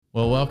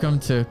Well, welcome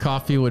to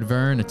Coffee with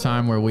Vern, a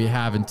time where we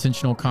have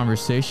intentional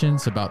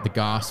conversations about the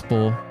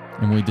gospel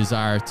and we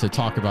desire to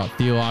talk about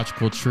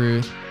theological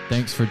truth.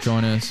 Thanks for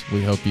joining us.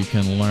 We hope you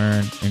can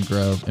learn and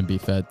grow and be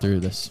fed through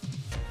this.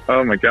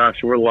 Oh my gosh,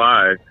 we're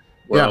live.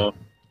 Well,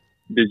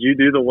 Did you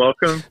do the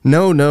welcome?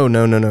 No.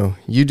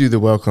 You do the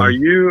welcome. Are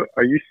you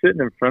sitting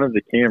in front of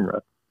the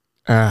camera?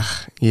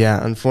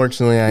 Yeah,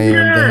 unfortunately I am.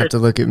 Yes! They have to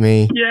look at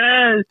me.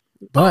 Yes.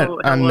 But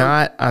I'm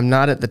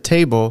not at the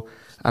table.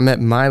 I'm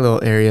at my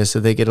little area, so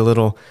they get a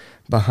little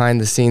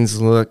behind the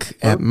scenes look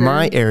at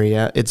my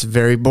area. It's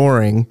very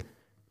boring,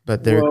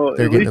 but they're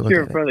getting to look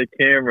you're in front of the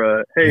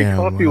camera. Hey, yeah,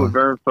 Coffee with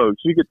Vern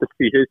folks, you get to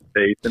see his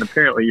face, and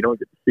apparently you don't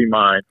get to see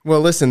mine. Well,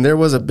 listen, there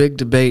was a big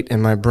debate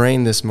in my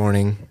brain this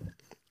morning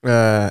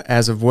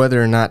as of whether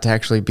or not to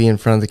actually be in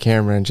front of the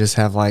camera and just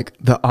have like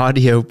the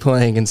audio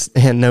playing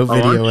and no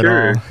video at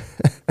all.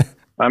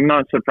 I'm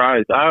not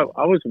surprised. I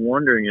was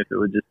wondering if it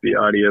would just be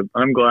audio.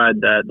 I'm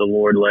glad that the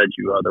Lord led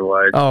you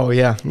otherwise. Oh,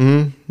 yeah.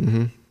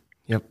 Mm-hmm.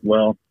 Yep.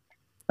 Well,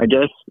 I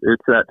guess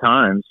it's that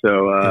time.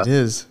 So it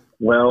is.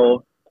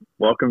 Well,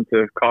 welcome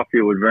to Coffee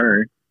with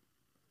Vern.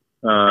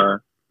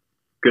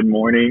 Good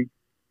morning.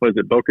 Was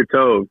it Boker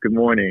Tov? Good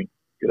morning,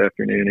 good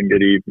afternoon, and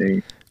good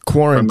evening.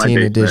 Quarantine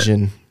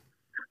edition.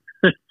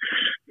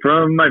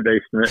 From my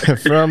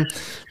basement. From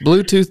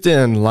Bluetoothed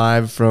in,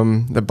 live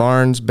from the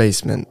Barnes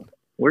basement.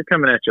 We're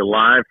coming at you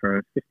live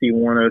from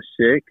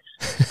 5106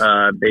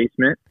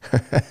 basement.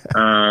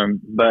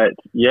 But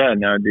yeah,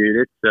 no,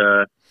 dude,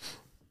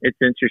 it's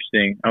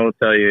interesting. I will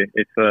tell you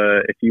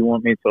if you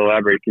want me to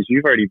elaborate, because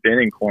you've already been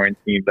in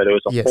quarantine, but it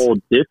was a whole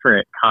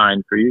different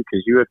kind for you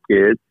because you have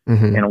kids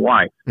and a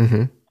wife.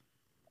 Mm-hmm.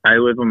 I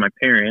live with my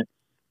parents,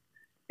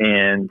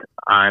 and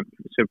I'm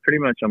pretty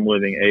much I'm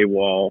living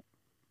AWOL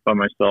by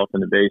myself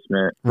in the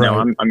basement. Right.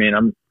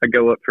 Now I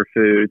go up for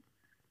food.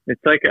 It's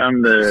like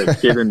I'm the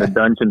kid in the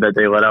dungeon that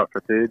they let out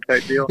for food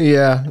type deal.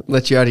 Yeah,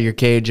 let you out of your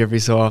cage every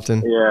so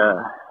often.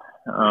 Yeah.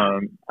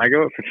 I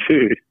go up for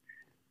food,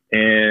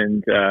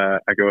 and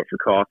I go up for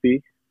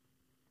coffee,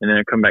 and then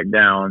I come back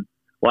down.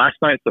 Last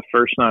night's the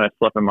first night I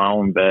slept in my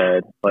own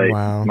bed.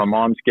 My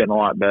mom's getting a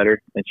lot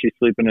better, and she's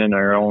sleeping in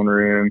her own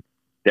room.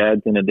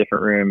 Dad's in a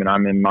different room, and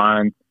I'm in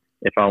mine.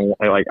 I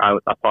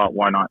thought,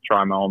 why not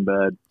try my own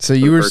bed? So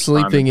you were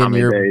sleeping in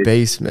your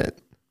basement?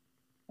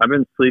 I've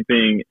been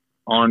sleeping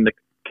on the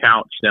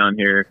couch down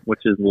here, which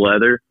is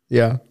leather.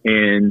 Yeah.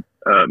 And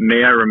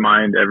may I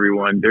remind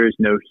everyone, there's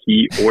no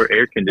heat or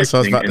air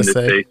conditioning in this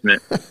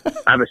basement.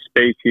 I have a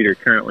space heater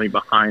currently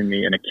behind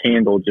me and a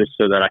candle just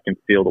so that I can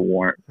feel the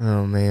warmth.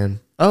 Oh, man.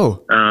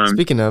 Oh,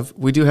 speaking of,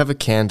 we do have a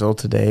candle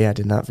today. I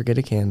did not forget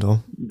a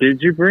candle.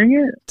 Did you bring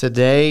it?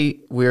 Today,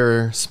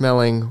 we're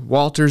smelling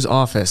Walter's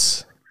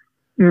Office.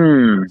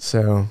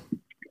 So.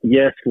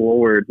 Yes,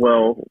 Lord.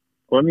 Well,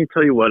 let me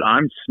tell you what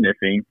I'm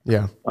sniffing.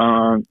 Yeah.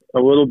 A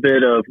little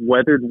bit of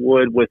weathered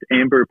wood with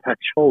amber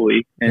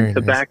patchouli and very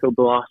tobacco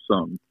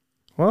blossom.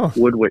 Whoa.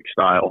 Woodwick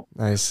style.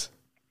 Nice.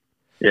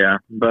 Yeah,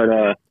 but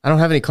I don't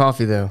have any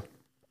coffee though.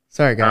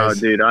 Sorry, guys. Oh,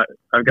 dude,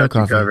 I've got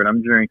you covered.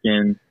 I'm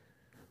drinking.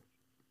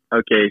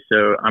 Okay,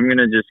 so I'm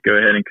gonna just go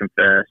ahead and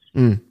confess.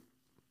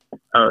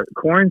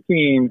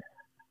 Quarantine.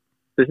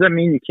 Does that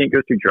mean you can't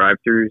go through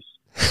drive-thrus?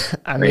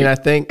 I mean, I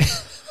think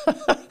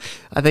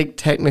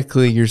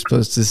technically you're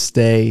supposed to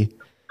stay.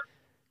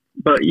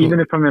 But even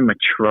if I'm in my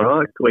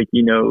truck,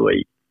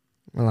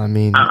 well, I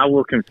mean, I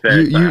will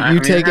confess. You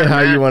take it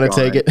how you want to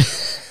take it.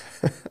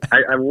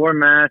 I wore a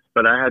mask,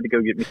 but I had to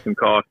go get me some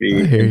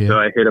coffee. So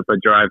I hit up a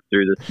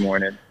drive-thru this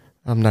morning.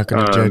 I'm not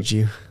going to judge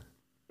you.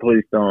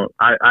 Please don't.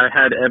 I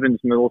had Evans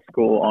Middle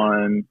School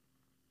on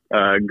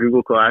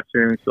Google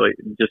Classroom, so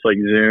just like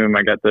Zoom.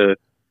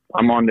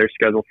 I'm on their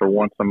schedule for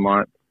once a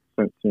month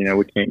since,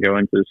 we can't go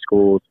into the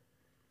schools.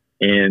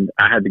 And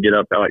I had to get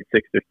up at like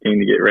 6:15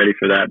 to get ready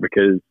for that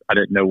because I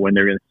didn't know when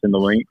they were going to send the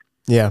link.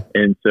 Yeah.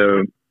 And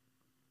so,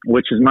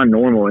 which is my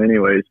normal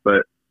anyways,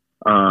 but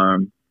my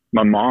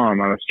mom,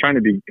 I was trying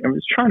to be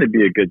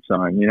a good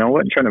son. I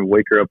wasn't trying to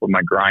wake her up with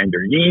my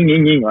grinder, ying,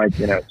 ying, ying, at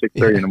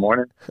 6:30 in the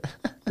morning.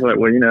 I was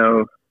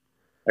like,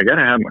 I got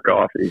to have my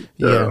coffee.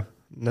 So yeah,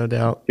 no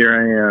doubt. Here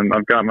I am.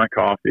 I've got my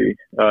coffee.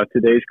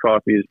 Today's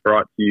coffee is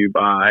brought to you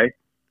by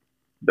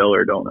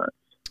Beller Donuts.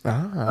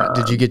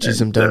 Did you get you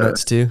some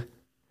donuts too?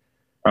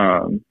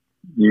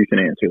 You can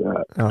answer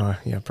that. Oh,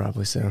 yeah,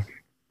 probably so.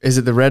 Is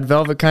it the red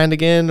velvet kind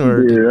again?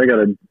 Or dude, I got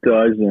a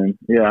dozen.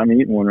 Yeah, I'm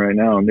eating one right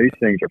now, and these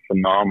things are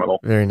phenomenal.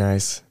 Very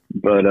nice.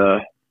 But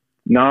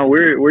no,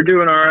 we're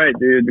doing all right,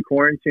 dude. The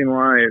quarantine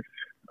life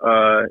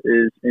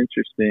is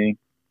interesting,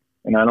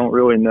 and I don't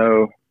really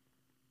know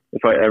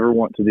if I ever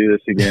want to do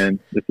this again.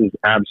 This is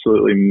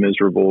absolutely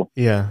miserable.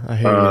 Yeah, I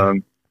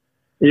hear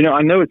you.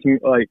 I know it's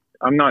like,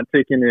 I'm not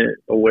taking it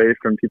away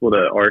from people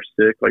that are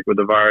sick, like with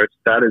the virus.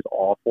 That is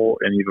awful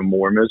and even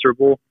more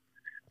miserable.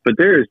 But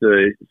there is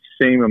the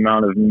same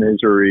amount of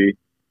misery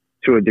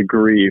to a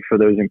degree for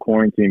those in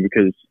quarantine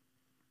because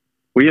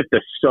we have to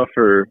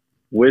suffer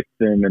with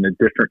them in a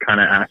different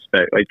kind of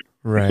aspect. Like,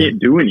 I can't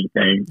do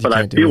anything, but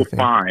I feel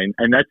fine.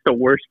 And that's the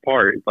worst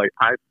part. It's like,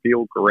 I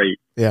feel great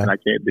and I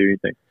can't do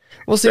anything.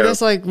 Well, see,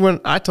 that's like when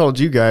I told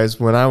you guys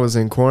when I was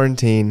in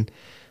quarantine,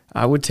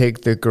 I would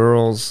take the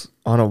girls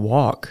on a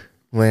walk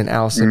when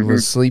Allison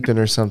was sleeping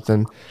or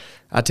something.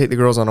 I'd take the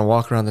girls on a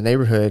walk around the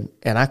neighborhood,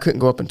 and I couldn't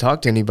go up and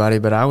talk to anybody,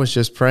 but I was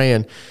just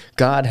praying,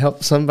 God,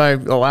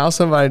 allow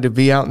somebody to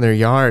be out in their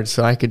yard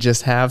so I could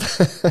just have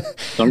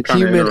some kind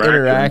human of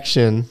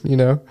interaction, you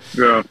know?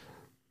 Yeah.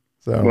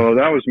 So. Well,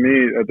 that was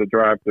me at the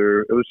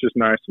drive-thru. It was just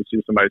nice to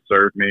see somebody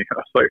serve me. I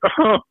was like,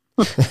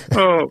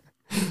 oh,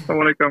 I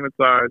want to come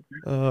inside.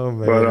 Oh,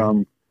 man.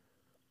 But,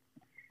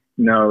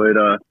 no,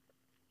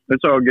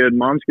 it's all good.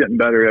 Mom's getting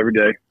better every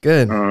day.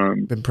 Good.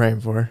 Been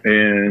praying for her.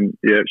 And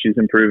yeah, she's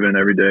improving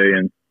every day.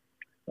 And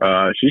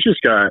she's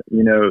just got,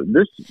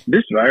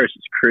 this virus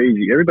is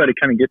crazy. Everybody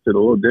kind of gets it a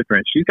little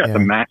different. She's got the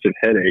massive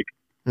headache.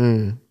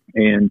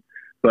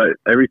 But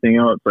everything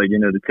else, like,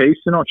 the taste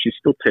and all, she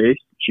still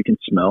tastes. She can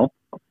smell.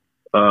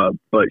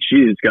 But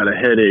she's got a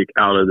headache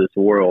out of this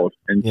world.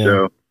 And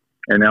so,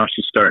 and now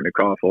she's starting to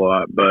cough a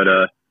lot. But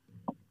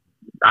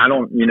I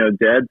don't,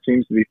 Dad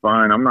seems to be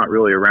fine. I'm not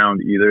really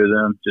around either of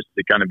them, just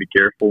to kind of be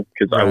careful,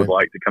 because I would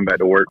like to come back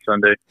to work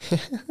Sunday.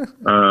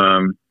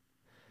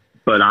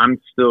 But I'm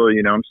still,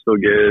 I'm still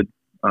good.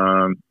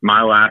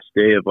 My last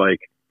day of, like,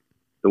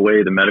 the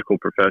way the medical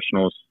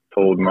professionals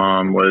told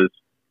Mom was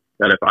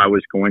that if I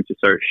was going to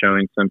start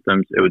showing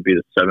symptoms, it would be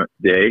the 7th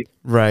day.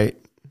 Right.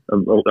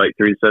 Of, like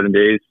 3 to 7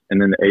 days.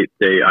 And then the 8th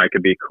day, I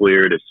could be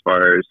cleared as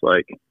far as,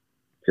 like,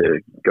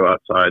 to go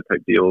outside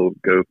type deal,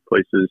 go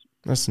places.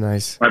 That's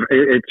nice.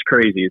 It's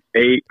crazy. It's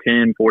 8,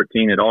 10,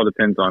 14. It all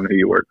depends on who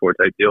you work for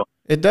type deal.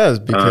 It does,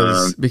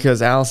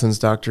 because Allison's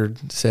doctor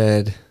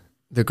said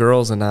the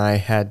girls and I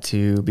had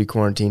to be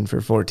quarantined for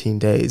 14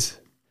 days.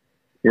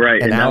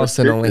 Right. And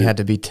Allison only had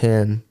to be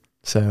 10.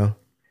 So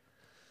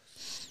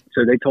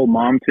they told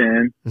Mom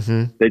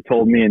 10. They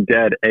told me and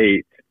Dad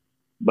 8,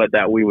 but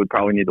that we would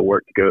probably need to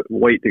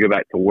wait to go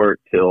back to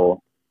work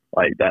till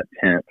like that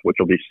 10th, which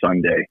will be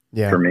Sunday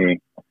for me,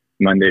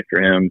 Monday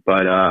for him.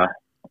 But,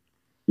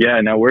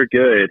 no, we're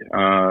good.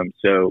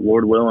 So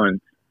Lord willing,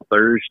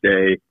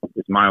 Thursday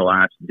is my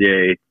last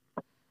day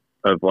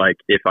of, like,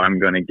 if I'm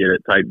going to get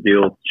it type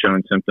deal,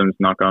 showing symptoms,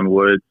 knock on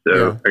wood.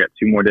 So I got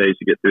 2 more days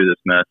to get through this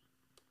mess.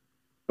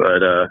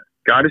 But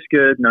God is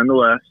good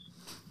nonetheless.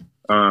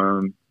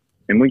 And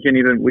we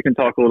can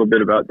talk a little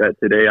bit about that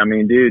today. I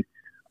mean, dude,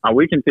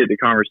 we can take the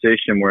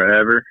conversation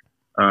wherever.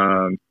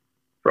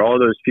 For all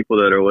those people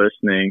that are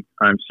listening,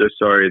 I'm so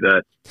sorry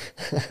that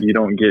you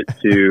don't get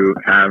to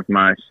have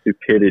my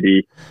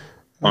stupidity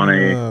on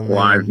a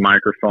live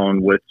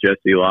microphone with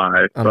Jesse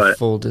Live. But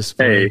full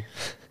display. Hey,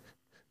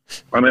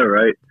 I know,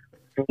 right?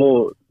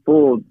 Full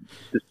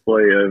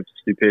display of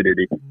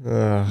stupidity.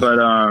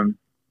 But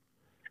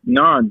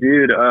no,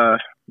 dude.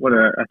 What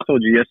I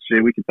told you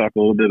yesterday, we could talk a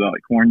little bit about,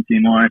 like,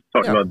 quarantine life.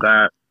 Talk about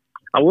that.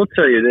 I will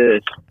tell you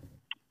this.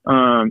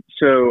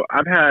 So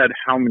I've had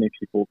how many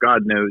people,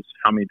 God knows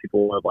how many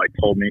people have, like,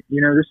 told me,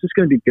 this is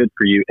going to be good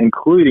for you,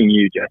 including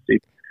you,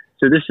 Jesse.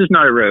 So this is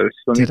not a roast.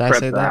 Let me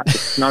prep that.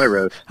 It's not a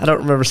roast. I don't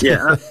remember saying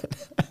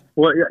that.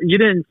 Well, you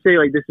didn't say,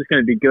 like, this is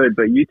going to be good,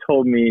 but you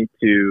told me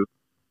to,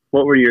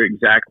 what were your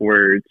exact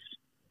words?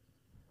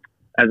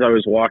 As I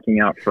was walking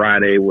out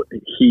Friday,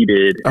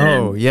 heated.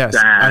 Oh, yes.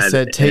 I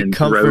said, take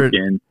comfort.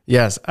 Broken.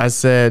 Yes. I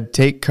said,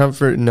 take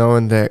comfort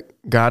knowing that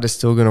God is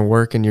still going to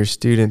work in your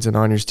students and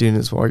on your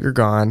students while you're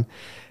gone.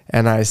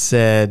 And I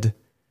said,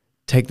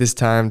 take this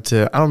time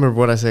to, I don't remember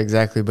what I said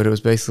exactly, but it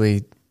was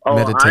basically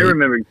meditate. I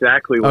remember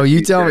exactly what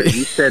you tell said. me.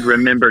 You said,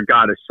 remember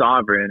God is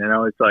sovereign. And I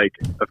was like,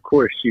 of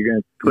course, you're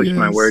going to push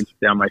my words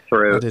down my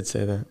throat. I did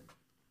say that.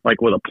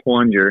 Like with a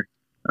plunger.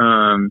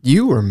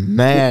 You were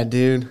mad,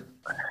 dude.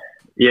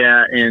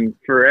 Yeah, and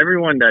for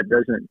everyone that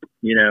doesn't,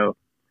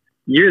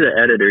 you're the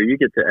editor. You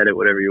get to edit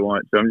whatever you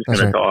want. So I'm just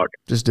going to talk.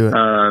 Just do it.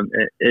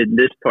 In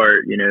this part,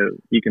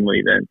 you can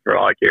leave in for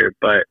all I care.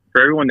 But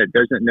for everyone that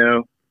doesn't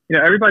know,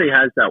 everybody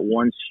has that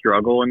one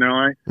struggle in their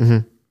life.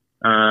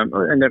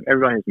 And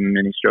everybody has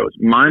many struggles.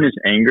 Mine is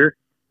anger.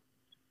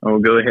 I will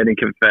go ahead and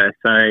confess.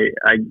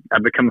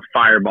 I've become a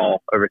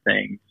fireball over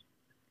things.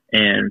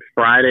 And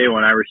Friday,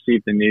 when I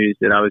received the news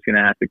that I was going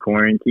to have to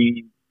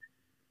quarantine,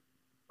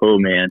 oh,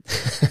 man.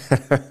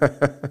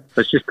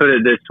 Let's just put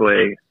it this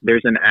way.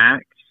 There's an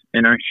axe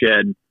in our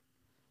shed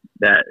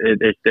that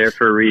it's there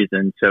for a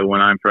reason. So when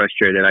I'm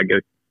frustrated, I go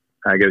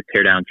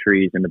tear down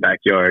trees in the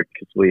backyard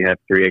because we have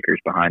 3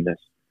 acres behind us.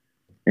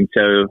 And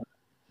so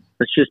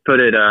let's just put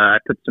it, I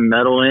put some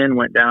metal in,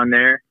 went down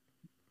there,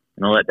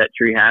 and I'll let that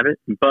tree have it.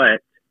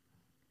 But,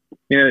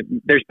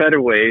 there's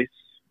better ways.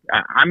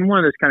 I'm one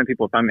of those kind of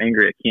people, if I'm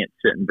angry, I can't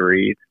sit and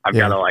breathe. I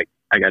got to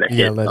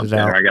hit something,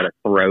 or I got to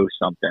throw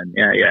something.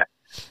 Yeah.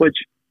 Which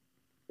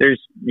there's,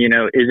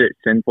 is it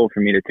sinful for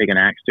me to take an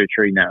axe to a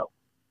tree? No.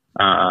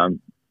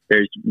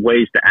 There's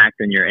ways to act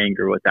in your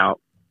anger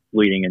without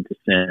leading into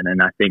sin.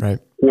 And I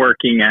think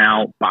working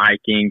out,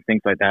 biking,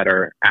 things like that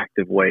are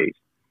active ways.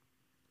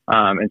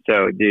 And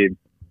so, dude,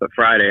 but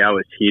Friday I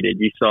was heated.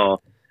 You saw,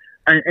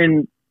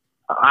 and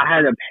I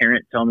had a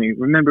parent tell me,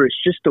 remember,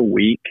 it's just a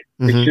week.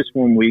 It's just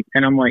 1 week.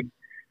 And I'm like,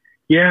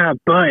 yeah,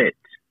 but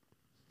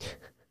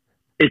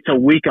it's a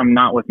week I'm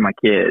not with my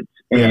kids.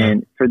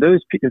 And for those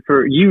people,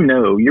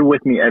 you're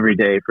with me every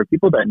day. For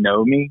people that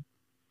know me,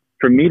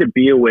 for me to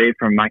be away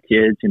from my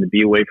kids and to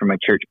be away from my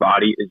church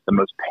body is the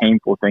most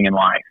painful thing in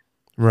life.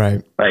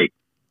 Right. Like,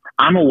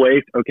 I'm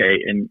away.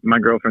 Okay. And my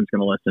girlfriend's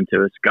going to listen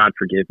to us. God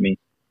forgive me.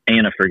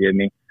 Anna, forgive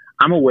me.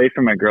 I'm away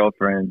from my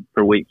girlfriend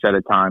for weeks at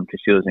a time because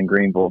she lives in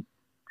Greenville.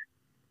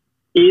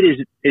 It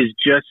is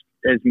just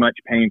as much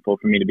painful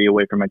for me to be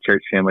away from my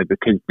church family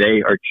because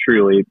they are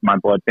truly my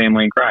blood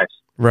family in Christ.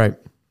 Right.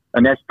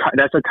 And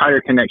that's a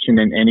tighter connection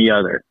than any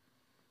other.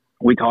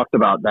 We talked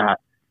about that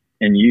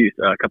in youth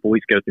a couple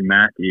weeks ago through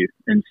Matthew.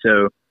 And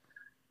so,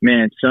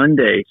 man,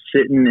 Sunday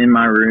sitting in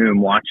my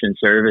room watching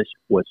service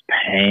was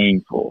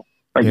painful.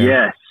 Like,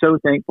 so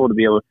thankful to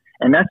be able to,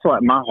 and that's why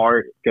my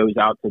heart goes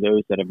out to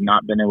those that have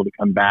not been able to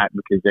come back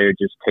because they're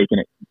just taking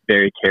it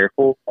very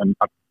careful. And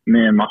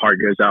man, my heart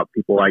goes out to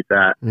people like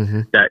that,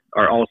 that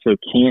are also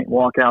can't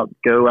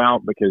go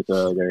out because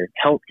of their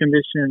health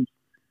conditions.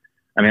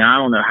 I mean, I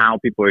don't know how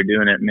people are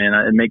doing it, man.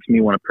 It makes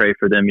me want to pray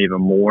for them even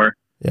more.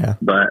 Yeah.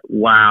 But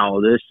wow,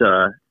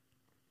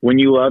 when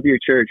you love your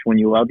church, when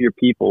you love your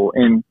people,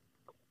 and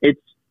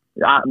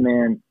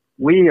man,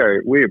 we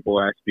are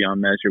blessed beyond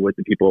measure with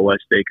the people of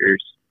West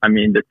Acres. I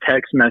mean, the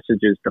text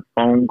messages, the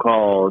phone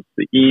calls,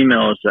 the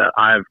emails that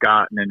I've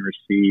gotten and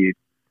received,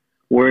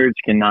 words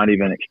cannot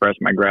even express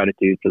my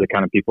gratitude for the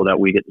kind of people that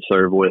we get to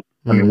serve with.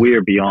 I mean, we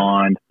are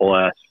beyond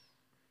blessed.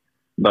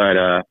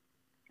 But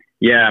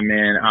yeah,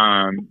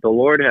 man, the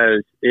Lord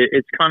has,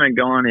 it's kind of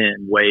gone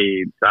in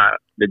waves.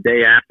 The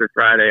day after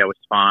Friday, I was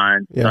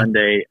fine. Yeah.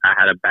 Sunday, I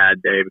had a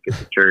bad day because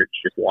the church,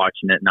 just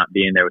watching it, not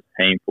being there was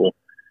painful.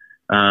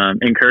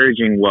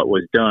 Encouraging what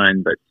was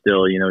done, but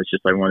still, it's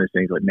just like one of those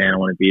things like, man, I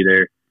want to be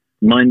there.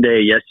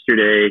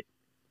 Yesterday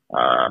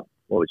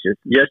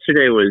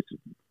was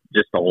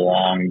just a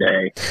long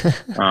day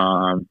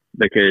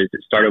because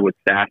it started with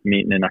staff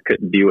meeting and I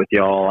couldn't be with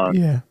y'all.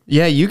 Yeah,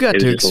 you got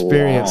to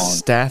experience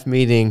staff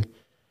meeting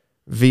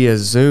via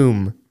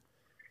Zoom,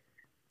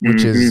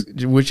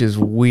 which is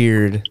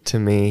weird to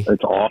me.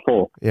 It's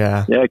awful.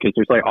 Yeah, because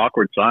there's like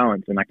awkward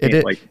silence, and I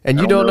can't and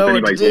you don't know if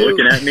anybody's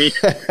looking at me.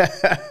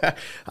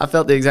 I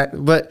felt the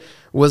exact. But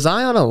was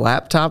I on a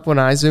laptop when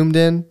I Zoomed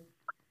in?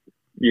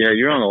 Yeah,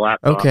 you're on a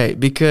laptop. Okay,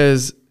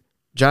 because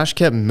Josh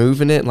kept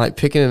moving it, like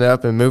picking it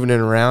up and moving it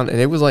around, and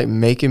it was like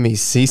making me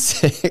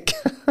seasick.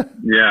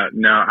 Yeah,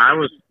 no,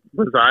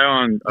 was I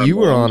on you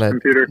were on a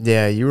computer?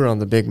 Yeah, you were on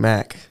the Big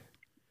Mac.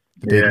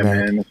 Yeah,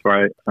 man, that's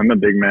right. I'm a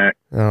Big Mac.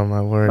 Oh,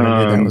 my word.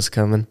 I knew that was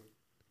coming.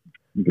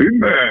 Big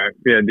Mac.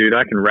 Yeah, dude,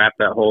 I can rap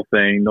that whole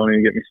thing. Don't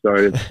even get me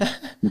started.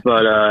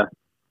 But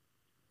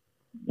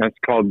that's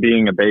called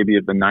being a baby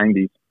of the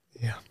 90s.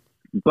 Yeah.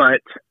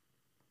 But,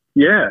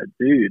 yeah,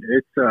 dude,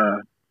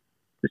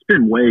 it's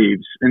been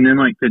waves. And then,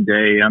 like,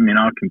 today, I mean,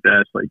 I'll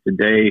confess, like,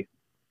 today,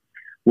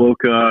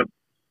 woke up,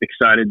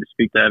 excited to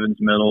speak to Evans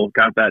Middle,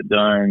 got that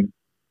done.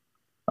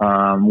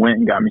 Went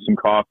and got me some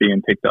coffee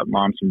and picked up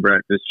Mom some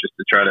breakfast just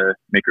to try to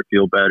make her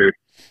feel better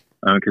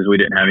because we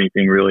didn't have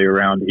anything really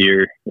around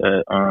here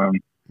that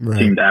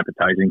seemed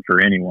appetizing for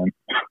anyone.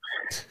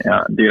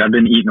 Dude, I've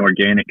been eating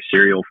organic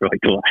cereal for like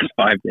the last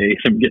 5 days.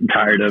 I'm getting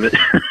tired of it.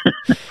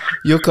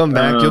 You'll come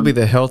back. You'll be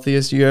the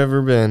healthiest you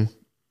ever been.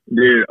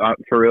 Dude,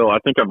 for real, I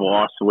think I've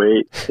lost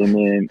weight. And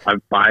then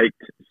I've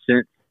biked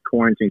since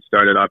quarantine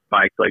started. I've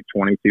biked like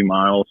 22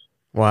 miles.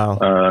 Wow.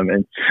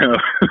 And so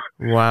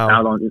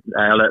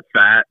out at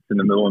Fats in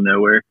the middle of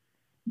nowhere.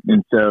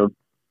 And so,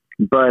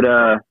 but,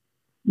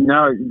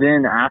 no,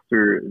 then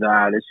after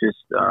that, it's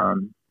just,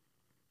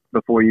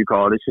 before you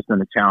call it's just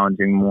been a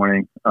challenging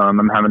morning.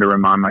 I'm having to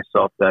remind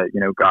myself that,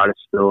 God is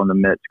still in the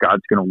midst.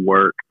 God's going to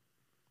work,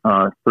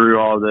 through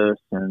all this.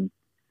 And,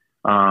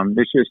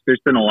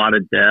 there's been a lot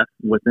of death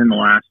within the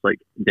last like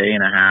day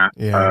and a half.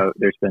 Yeah.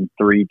 There's been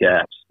 3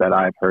 deaths that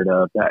I've heard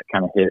of that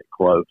kind of hit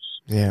close.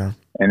 Yeah.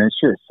 And it's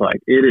just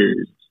like,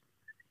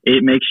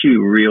 it makes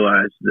you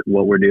realize that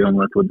what we're dealing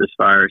with this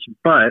virus.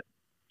 But,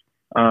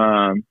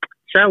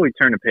 shall we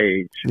turn a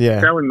page?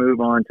 Yeah. Shall we move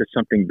on to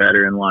something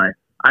better in life?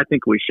 I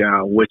think we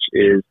shall, which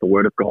is the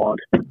Word of God.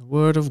 The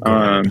Word of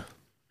God.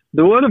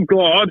 The Word of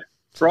God,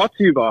 brought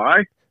to you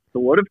by the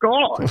Word of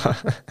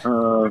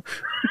God.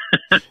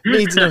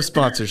 Needs no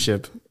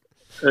sponsorship.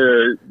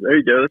 There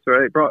you go. That's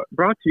right.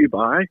 Brought to you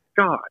by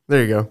God.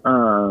 There you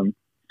go.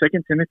 2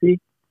 Timothy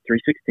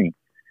 3:16.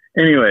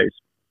 Anyways,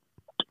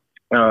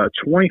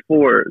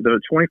 24. The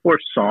 24th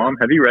Psalm.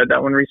 Have you read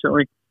that one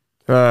recently?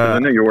 I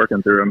know you're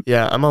working through them.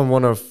 Yeah, I'm on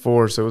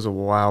 104, so it was a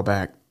while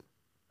back.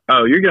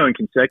 Oh, you're going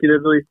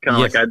consecutively, kind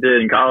of like I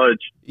did in college.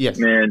 Yes,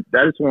 man,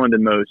 that is one of the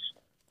most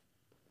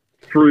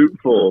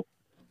fruitful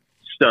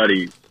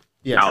studies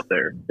out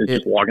there. It's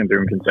just walking through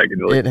them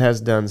consecutively. It has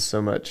done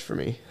so much for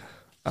me.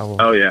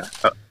 Oh yeah,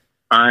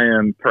 I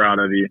am proud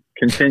of you.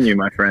 Continue,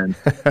 my friend.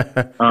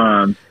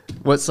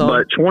 What song?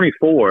 But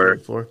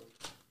 24.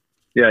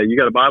 Yeah, you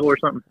got a Bible or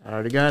something? I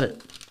already got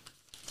it.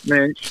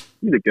 Man,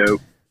 you need to go.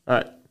 All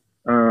right.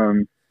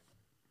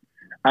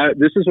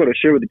 This is what I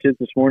shared with the kids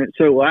this morning.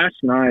 So last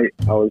night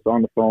I was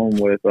on the phone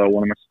with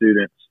one of my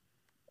students,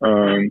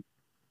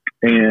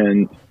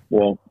 And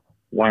well,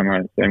 why am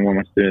I saying one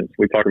of my students?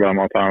 We talk about him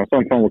all the time. I was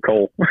on the phone with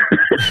Cole.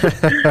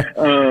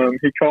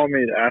 He called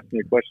me to ask me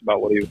a question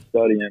about what he was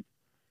studying.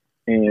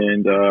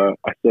 And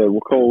I said,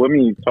 well, Cole, let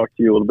me talk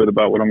to you a little bit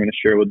about what I'm going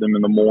to share with them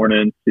in the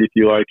morning, see if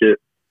you like it.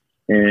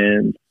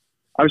 And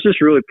I was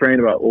just really praying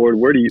about, Lord,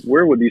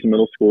 where would these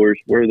middle schoolers,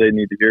 where do they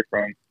need to hear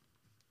from?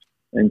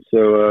 And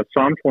so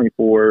Psalm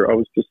 24, I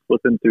was just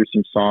flipping through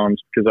some Psalms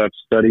because I've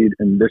studied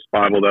in this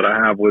Bible that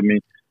I have with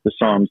me, the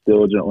Psalms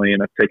diligently,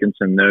 and I've taken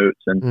some notes.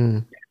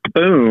 And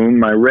boom,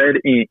 my red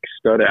ink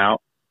stood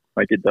out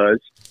like it does.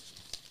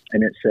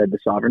 And it said, the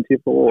sovereignty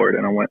of the Lord.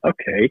 And I went,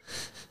 okay.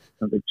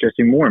 I was like,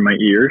 Jesse Moore in my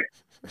ear.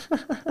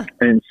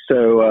 And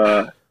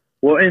so,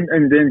 well,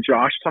 and then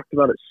Josh talked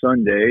about it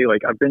Sunday.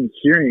 Like, I've been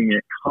hearing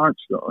it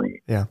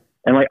constantly. Yeah.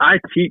 And like, I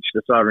teach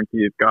the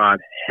sovereignty of God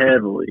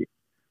heavily,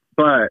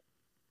 but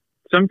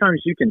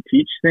sometimes you can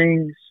teach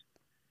things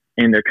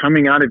and they're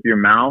coming out of your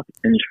mouth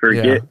and you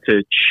forget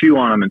to chew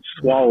on them and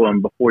swallow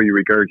them before you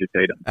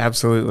regurgitate them.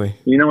 Absolutely.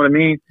 You know what I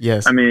mean?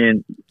 Yes. I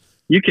mean,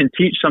 you can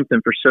teach something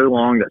for so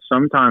long that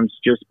sometimes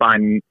just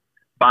by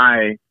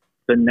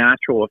the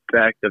natural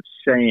effect of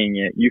saying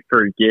it, you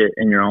forget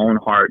in your own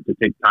heart to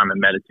take time and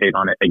meditate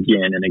on it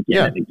again and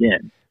again and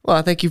again. Well,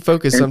 I think you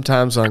focus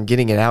sometimes on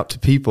getting it out to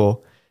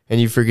people and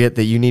you forget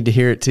that you need to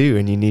hear it too,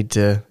 and you need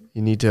to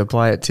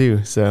apply it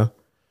too. So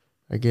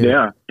I get it.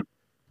 Yeah.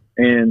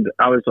 And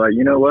I was like,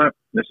 you know what?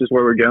 This is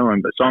where we're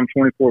going. But Psalm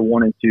 24,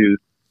 1 and 2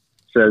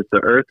 says,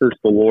 the earth is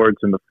the Lord's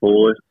and the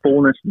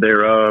fullness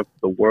thereof,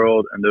 the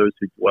world and those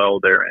who dwell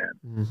therein.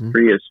 Mm-hmm. For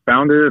he has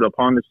founded it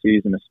upon the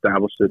seas and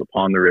established it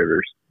upon the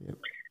rivers. Yep.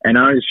 And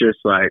I was just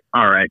like,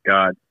 all right,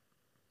 God,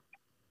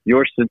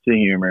 your sense of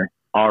humor.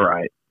 All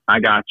right, I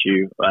got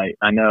you. Like,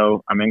 I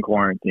know I'm in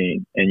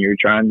quarantine and you're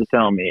trying to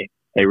tell me,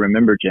 hey,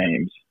 remember,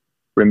 James,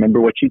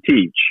 remember what you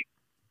teach.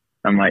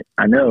 I'm like,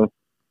 I know.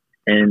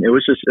 And it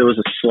was a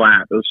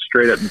slap. It was a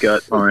straight up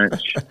gut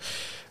punch.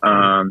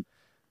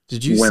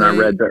 Did you when say I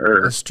read the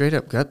earth? A straight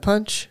up gut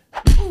punch?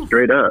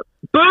 Straight up.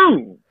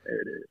 Boom!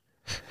 There it is.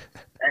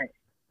 Dang.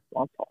 That's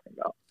what I'm talking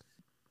about.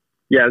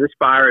 Yeah, this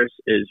virus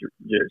is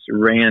just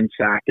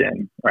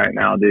ransacking right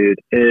now, dude.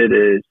 It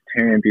is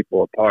tearing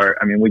people apart.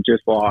 I mean, we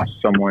just lost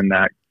someone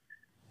that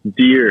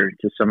dear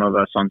to some of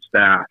us on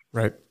staff,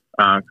 right,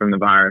 from the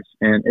virus.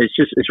 And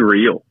it's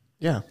real.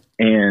 Yeah.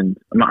 And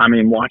I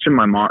mean, watching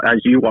my mom, as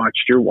you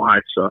watched your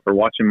wife suffer,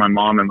 watching my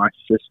mom and my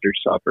sister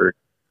suffer,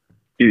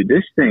 dude,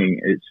 this thing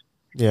is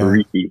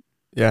freaky.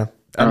 Yeah.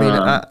 I mean,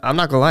 I'm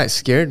not gonna lie, it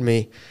scared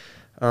me.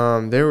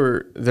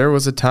 There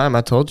was a time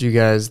I told you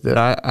guys that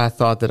I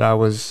thought that I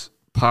was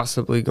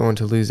possibly going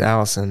to lose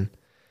Allison,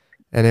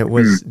 and it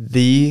was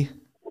the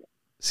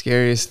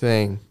scariest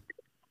thing.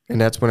 And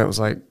that's when it was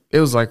like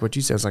what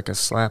you said, it was like a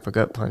slap, a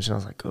gut punch, and I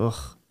was like,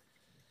 ugh,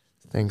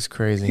 thing's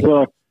crazy.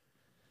 Well,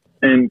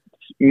 and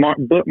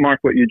bookmark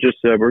what you just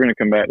said. We're going to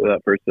come back to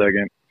that for a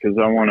second because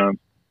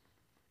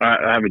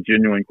I have a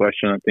genuine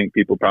question I think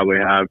people probably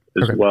have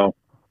as well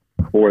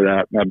for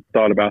that. I've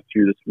thought about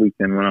you this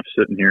weekend when I was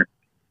sitting here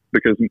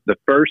because the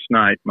first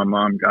night my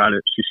mom got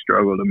it, she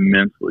struggled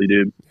immensely,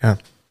 dude. Yeah.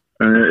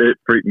 And it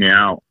freaked me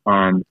out.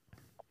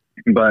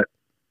 But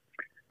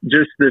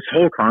just this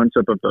whole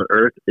concept of the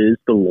earth is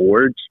the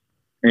Lord's,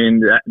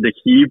 and the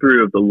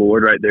Hebrew of the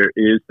Lord right there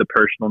is the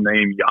personal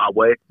name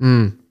Yahweh.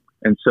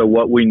 And so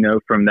what we know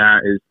from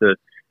that is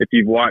if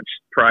you've watched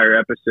prior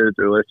episodes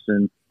or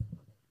listened,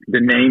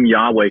 the name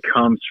Yahweh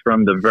comes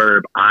from the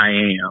verb I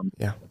am,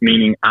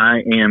 meaning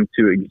I am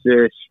to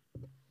exist.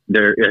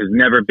 There has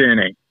never been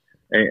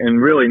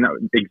and really not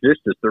exist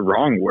is the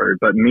wrong word,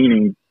 but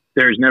meaning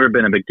there's never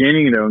been a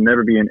beginning, there will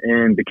never be an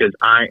end because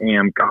I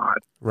am God.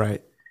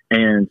 Right.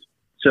 And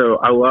so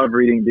I love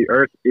reading the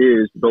earth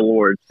is the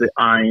Lord's, the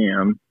I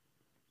am,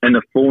 and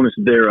the fullness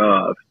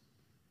thereof,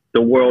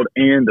 the world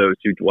and those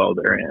who dwell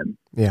therein.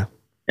 Yeah.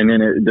 And then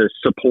the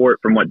support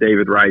from what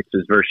David writes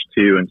is verse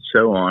 2 and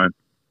so on.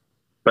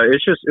 But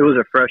it was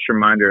a fresh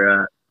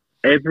reminder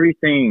that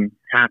everything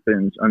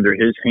happens under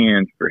his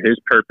hand for his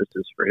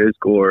purposes, for his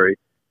glory.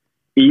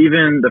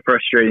 Even the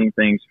frustrating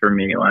things for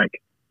me,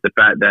 like the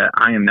fact that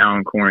I am now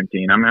in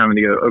quarantine. I'm having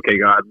to go, okay,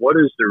 God, what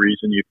is the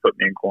reason you put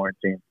me in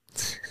quarantine?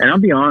 And I'll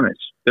be honest,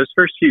 those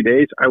first few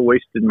days, I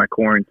wasted my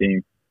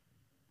quarantine,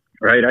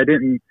 right? I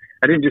didn't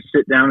just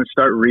sit down and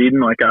start reading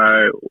like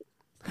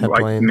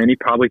many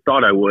probably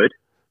thought I would.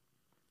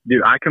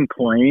 Dude, I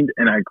complained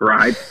and I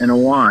griped and I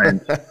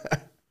whined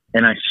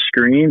and I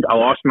screamed. I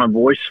lost my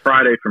voice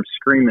Friday from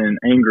screaming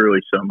angrily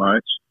so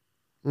much.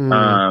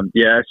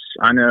 Yes,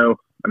 I know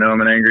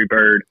I'm an angry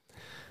bird.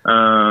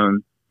 I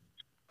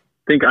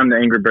think I'm the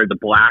angry bird, the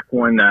black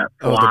one that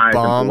flies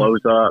and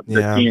blows up,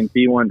 the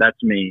TNT one.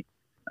 That's me.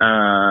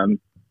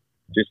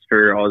 Just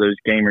for all those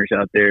gamers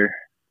out there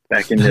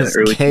back in the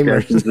early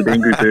 2000s, the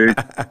Angry Bird.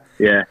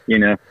 Yeah, you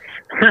know,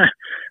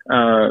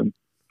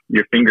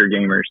 your finger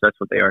gamers. That's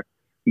what they are.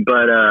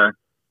 But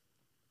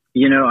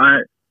you know,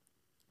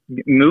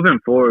 moving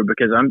forward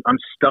because I'm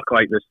stuck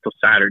like this till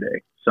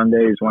Saturday.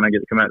 Sunday is when I get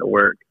to come out to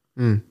work.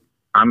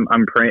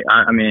 I'm praying.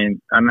 I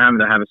mean, I'm having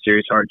to have a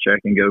serious heart check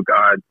and go,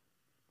 God,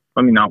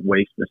 let me not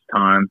waste this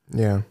time.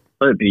 Yeah.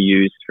 Let it be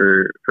used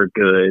for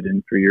good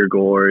and for your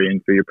glory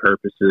and for your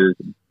purposes.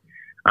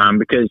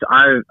 Because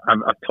I've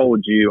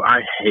told you,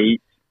 I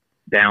hate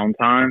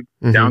downtime.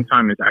 Mm-hmm.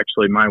 Downtime is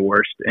actually my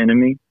worst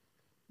enemy.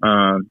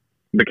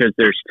 Because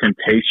there's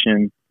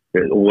temptation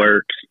that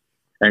lurks,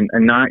 and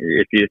not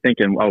if you're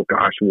thinking, oh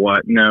gosh,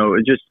 what? No,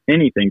 it's just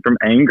anything from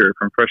anger,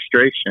 from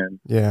frustration,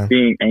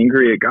 being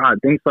angry at God,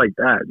 things like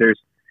that. There's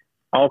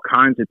all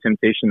kinds of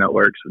temptation that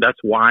lurks. That's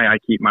why I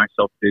keep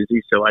myself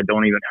busy, so I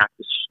don't even have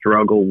to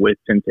struggle with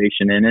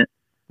temptation in it.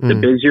 The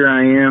busier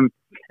I am,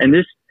 and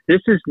this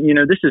is,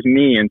 this is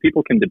me, and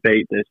people can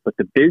debate this, but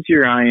the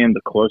busier I am,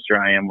 the closer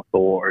I am with the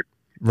Lord,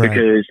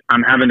 because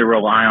I'm having to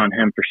rely on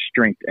Him for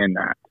strength in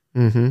that.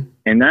 Mm-hmm.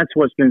 And that's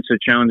what's been so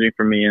challenging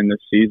for me in this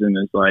season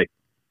is like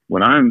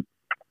when I'm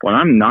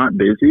not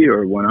busy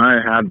or when I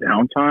have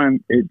downtime,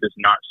 it does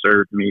not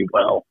serve me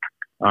well.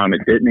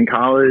 It didn't in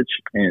college,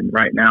 and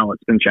right now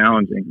it's been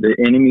challenging. The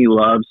enemy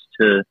loves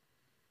to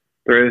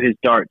throw his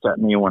darts at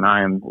me when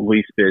I am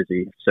least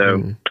busy.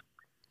 So,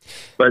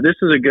 but this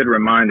is a good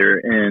reminder.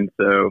 And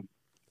so,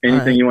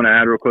 anything you want to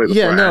add real quick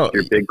before I ask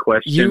your big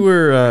question? You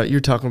were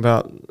talking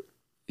about,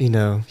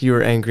 you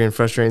were angry and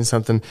frustrated,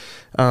 something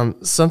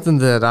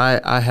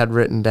that I had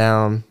written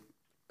down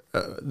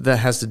that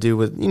has to do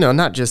with,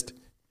 not just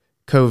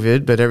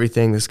COVID, but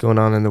everything that's going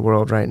on in the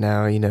world right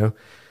now,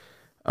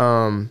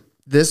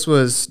 This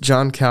was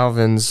John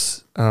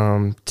Calvin's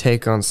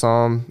take on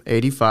Psalm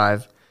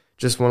 85,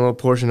 just one little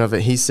portion of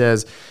it. He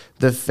says,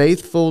 "The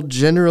faithful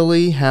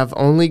generally have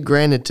only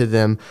granted to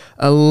them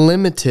a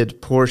limited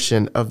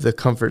portion of the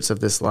comforts of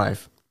this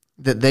life,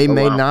 that they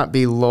may not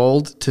be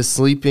lulled to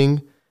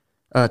sleep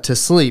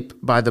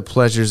by the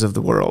pleasures of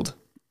the world."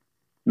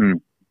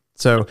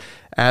 So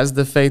as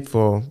the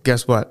faithful,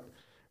 guess what?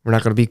 We're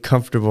not going to be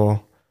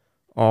comfortable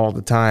all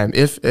the time,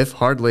 if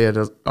hardly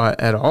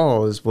at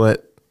all, is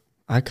what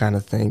I kind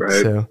of think.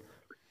 Right. So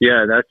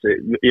yeah, that's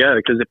it. Yeah,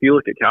 because if you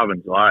look at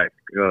Calvin's life,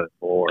 good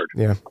Lord,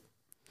 the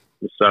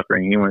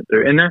suffering he went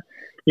through, and that,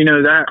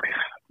 that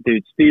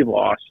dude, Steve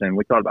Lawson,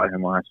 we thought about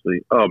him last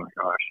week. Oh my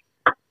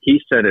gosh,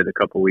 he said it a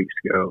couple weeks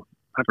ago.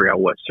 I forgot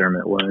what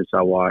sermon it was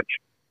I watched,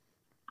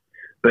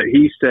 but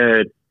he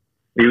said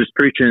he was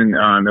preaching.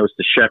 It was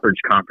the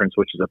Shepherd's Conference,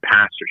 which is a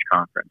pastor's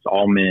conference,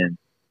 all men.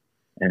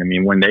 And I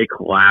mean, when they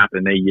clap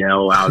and they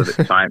yell out of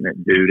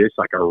excitement, dude, it's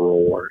like a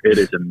roar. It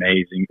is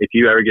amazing. If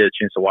you ever get a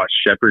chance to watch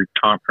Shepherd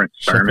Conference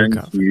sermons,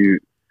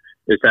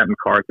 it's at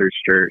MacArthur's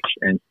church,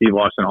 and Steve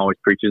Lawson always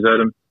preaches at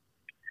them.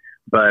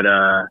 But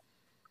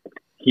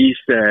he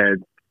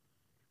said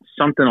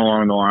something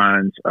along the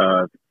lines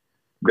of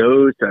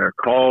those that are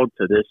called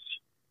to this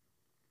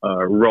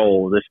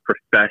role, this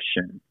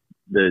profession,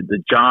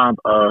 the job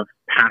of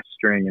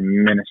pastoring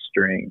and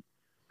ministering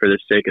for the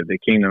sake of the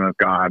kingdom of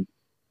God,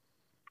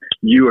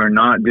 you are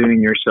not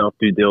doing yourself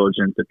due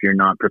diligence if you're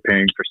not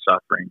preparing for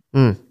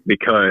suffering,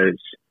 because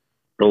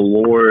the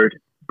Lord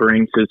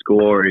brings His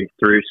glory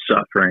through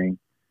suffering.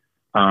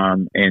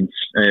 And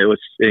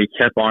it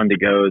kept on to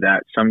go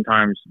that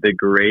sometimes the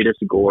greatest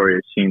glory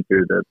is seen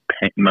through the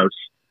most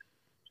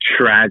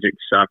tragic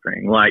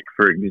suffering. Like,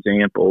 for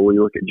example, we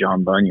look at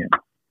John Bunyan,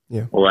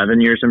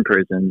 11 years in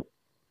prison,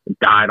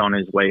 died on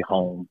his way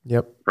home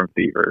from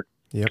fever.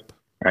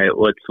 Right.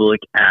 Let's look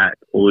at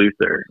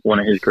Luther. One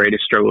of his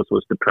greatest struggles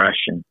was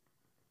depression.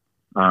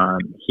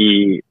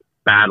 He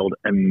battled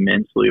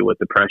immensely with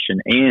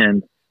depression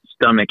and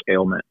stomach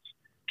ailments.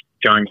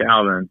 John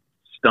Calvin,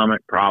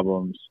 stomach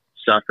problems,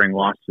 suffering,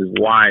 lost his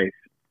wife,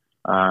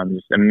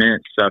 just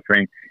immense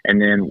suffering.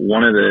 And then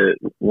one of the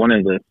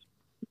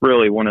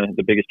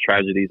biggest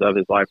tragedies of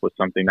his life was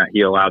something that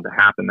he allowed to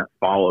happen that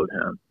followed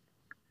him.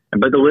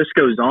 But the list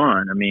goes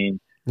on. I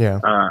mean,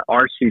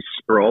 R.C.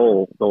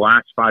 Sproul, the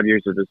last 5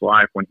 years of his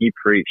life, when he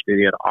preached,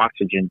 he had an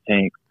oxygen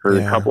tank for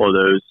a couple of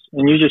those.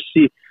 And you just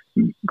see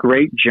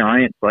great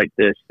giants like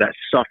this that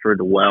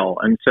suffered well.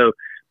 And so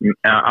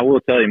I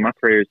will tell you, my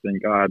prayer has been,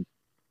 God,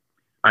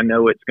 I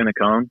know it's going to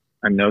come.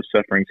 I know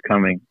suffering's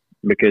coming,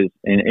 because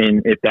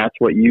and if that's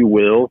what you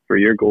will for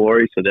your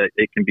glory so that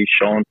it can be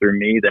shown through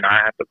me, then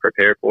I have to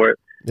prepare for it.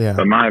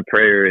 But my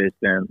prayer has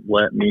been,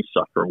 let me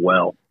suffer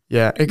well.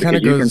 Yeah, it kind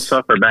of goes. You can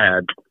suffer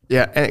bad.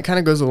 Yeah, and it kind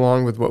of goes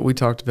along with what we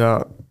talked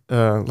about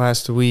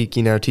last week.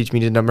 Teach me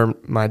to number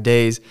my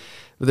days.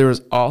 But there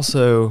was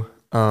also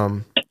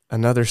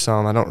another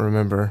psalm. I don't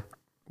remember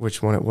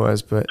which one it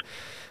was, but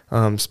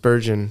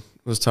Spurgeon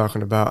was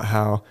talking about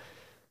how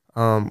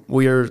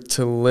we are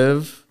to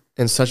live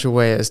in such a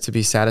way as to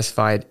be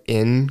satisfied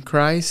in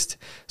Christ,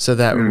 so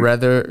that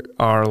whether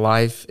our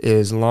life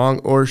is long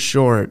or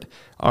short,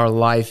 our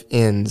life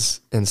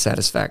ends in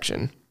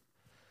satisfaction.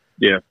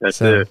 Yeah,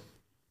 that's it.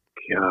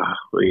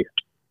 Golly.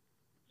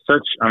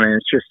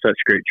 It's just such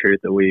great truth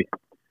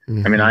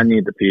that I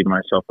need to feed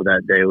myself with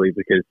that daily,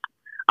 because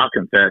I'll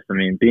confess,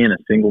 being a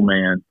single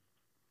man,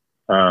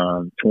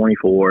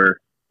 24,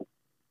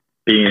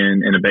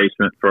 being in a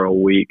basement for a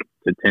week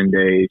to 10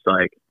 days,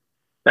 like,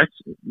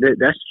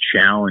 that's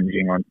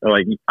challenging. On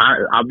like,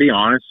 I'll be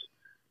honest.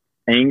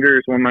 Anger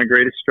is one of my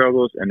greatest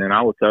struggles, and then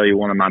I will tell you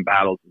one of my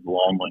battles is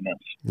loneliness.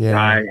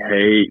 Yeah. I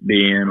hate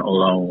being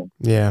alone.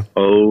 Yeah.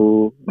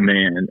 Oh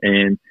man,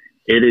 and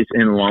it is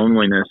in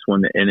loneliness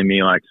when the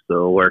enemy likes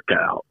to work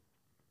out,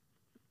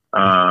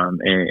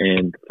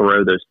 and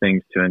throw those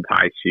things to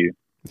entice you.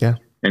 Yeah.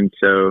 And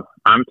so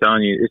I'm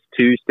telling you, it's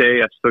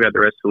Tuesday. I've still got the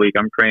rest of the week.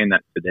 I'm praying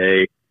that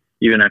today,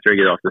 even after I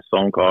get off this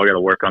phone call, I got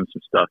to work on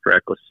some stuff for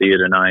Ecclesia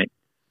tonight,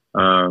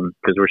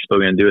 because we're still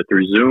going to do it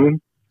through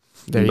Zoom.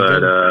 There you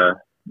go.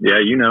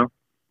 Yeah,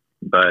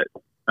 but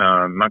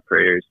my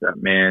prayer is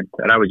that, man,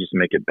 that I would just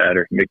make it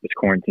better, make this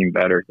quarantine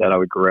better, that I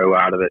would grow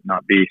out of it,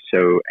 not be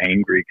so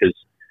angry. Because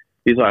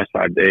these last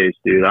 5 days,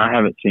 dude, I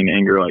haven't seen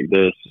anger like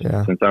this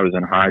since I was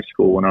in high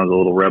school when I was a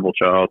little rebel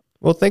child.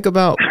 Well, think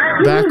about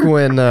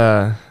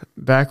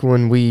back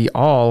when we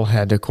all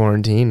had to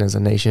quarantine as a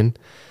nation.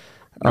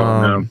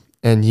 No.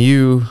 And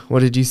what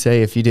did you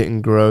say? If you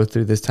didn't grow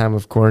through this time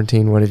of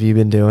quarantine, what have you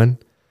been doing?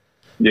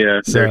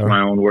 Yeah, So, there's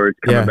my own words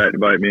coming back to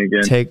bite me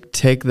again.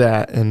 Take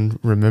that and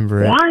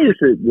remember it. Why is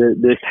it that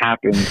this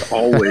happens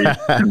always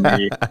to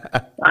me?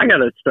 I got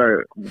to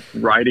start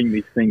writing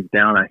these things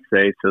down, I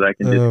say, so that I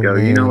can just go,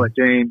 man. You know what,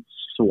 James?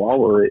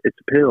 Swallow it. It's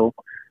a pill.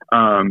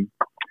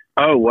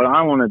 What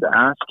I wanted to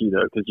ask you,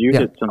 though, because you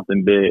hit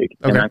something big,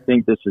 and I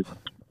think this is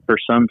for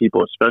some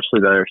people, especially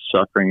that are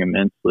suffering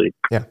immensely.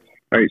 Yeah.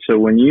 All right, so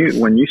when you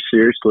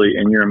seriously,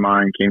 in your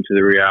mind, came to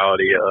the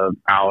reality of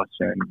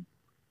Allison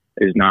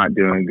is not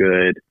doing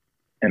good,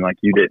 and like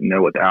you didn't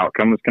know what the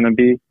outcome was going to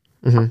be.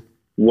 Mm-hmm.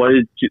 What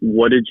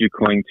did you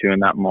cling to in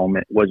that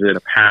moment? Was it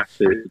a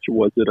passage?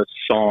 Was it a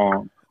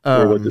song?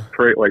 Or was it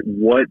prayer? Like,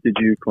 what did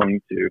you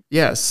cling to?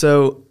 Yeah,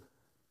 so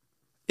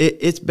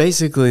it's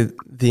basically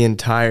the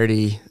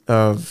entirety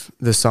of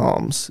the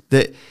Psalms.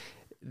 That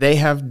they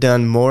have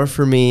done more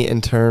for me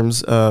in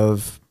terms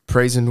of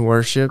praise and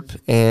worship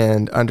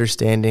and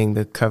understanding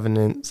the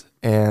covenants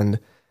and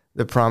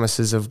the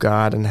promises of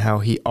God and how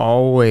he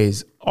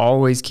always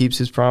keeps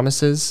his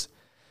promises,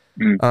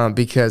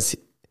 because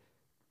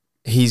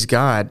he's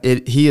God.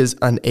 He is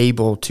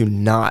unable to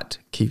not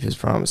keep his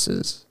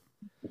promises.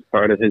 It's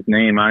part of his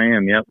name, I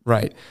am. Yep.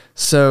 Right.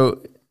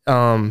 So,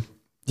 I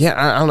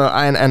don't know.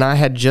 I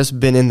had just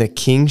been in the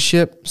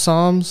kingship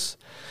Psalms.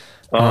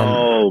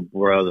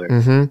 Brother.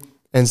 Mm-hmm.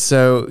 And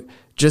so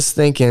just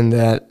thinking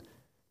that,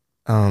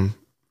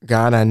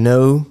 God, I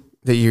know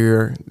that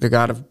you're the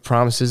God of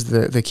promises,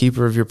 the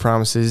keeper of your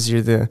promises.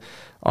 You're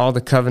all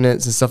the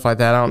covenants and stuff like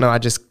that. I don't know.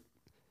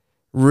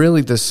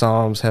 The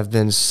Psalms have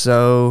been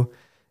so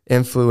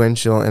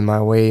influential in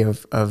my way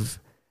of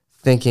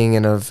thinking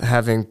and of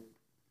having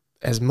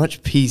as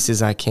much peace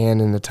as I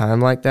can in a time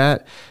like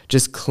that,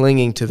 just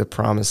clinging to the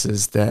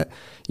promises that,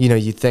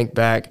 you think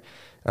back.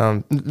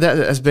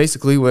 That's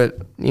basically what,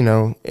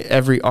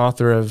 every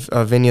author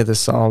of any of the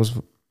Psalms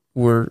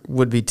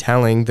would be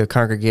telling the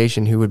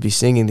congregation who would be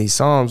singing these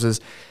Psalms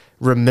is,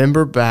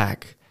 remember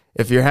back.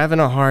 If you're having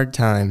a hard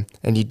time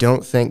and you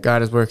don't think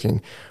God is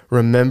working,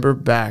 remember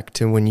back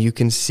to when you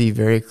can see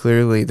very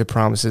clearly the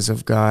promises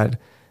of God,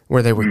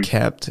 where they were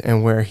kept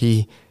and where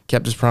he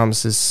kept his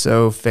promises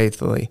so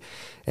faithfully,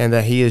 and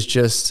that he is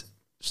just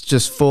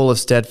full of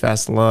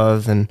steadfast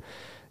love. And,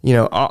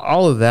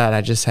 all of that,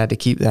 I just had to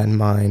keep that in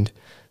mind.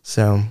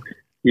 So,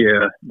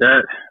 yeah,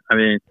 I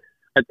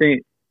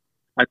think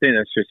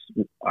that's just,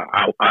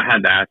 I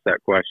had to ask that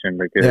question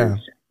because,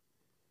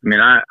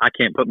 I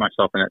can't put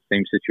myself in that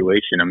same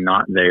situation. I'm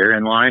not there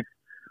in life.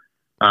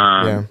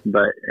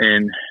 But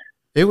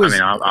it was,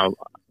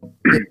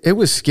 it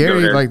was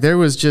scary. Like there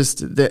was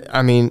just that.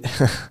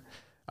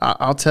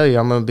 I'll tell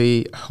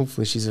you,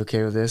 hopefully she's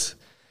okay with this.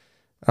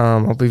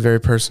 I'll be very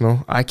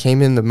personal. I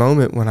came in the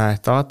moment when I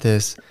thought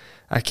this.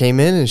 I came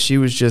in and she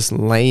was just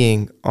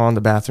laying on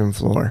the bathroom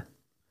floor.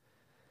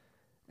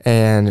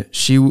 And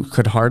she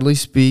could hardly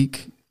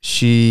speak.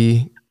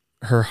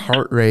 Her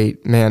heart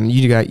rate, man,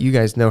 you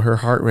guys know her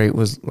heart rate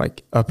was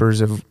like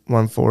uppers of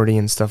 140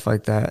 and stuff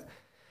like that.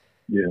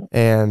 Yeah.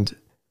 And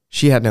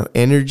she had no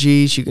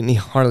energy. She couldn't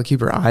hardly keep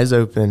her eyes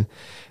open.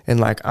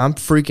 And like, I'm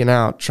freaking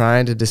out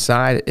trying to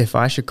decide if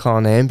I should call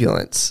an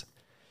ambulance.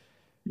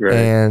 Right.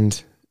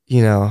 And,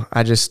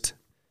 I just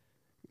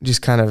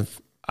kind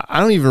of, I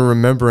don't even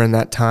remember in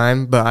that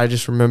time, but I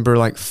just remember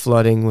like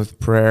flooding with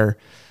prayer.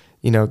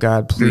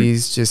 God,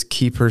 please just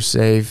keep her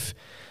safe,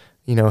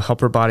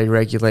 help her body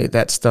regulate,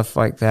 that stuff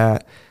like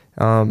that.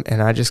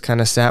 And I just kind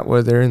of sat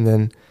with her, and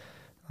then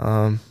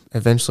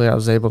eventually I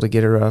was able to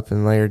get her up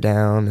and lay her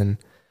down.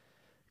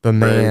 But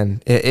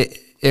man,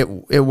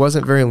 it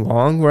wasn't very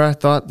long where I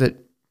thought that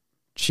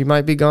she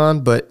might be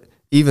gone, but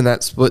even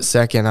that split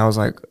second, I was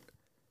like,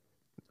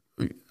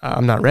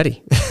 I'm not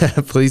ready.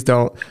 Please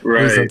don't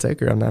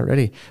take her. I'm not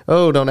ready.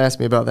 Oh, don't ask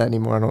me about that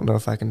anymore. I don't know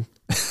if I can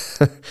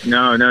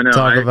no.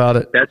 talk about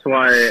it. That's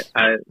why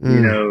I,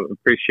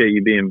 appreciate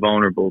you being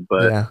vulnerable,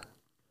 but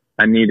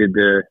I needed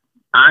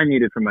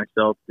for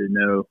myself to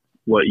know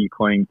what you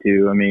cling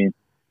to.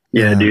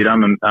 Dude,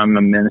 I'm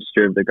a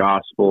minister of the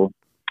gospel.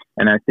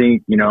 And I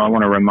think, you know, I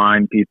want to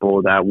remind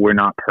people that we're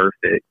not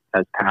perfect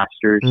as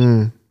pastors.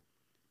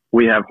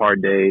 We have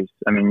hard days.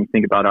 I mean, you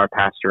think about our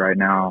pastor right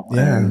now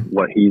and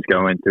what he's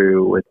going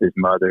through with his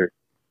mother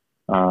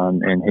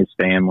and his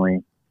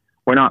family.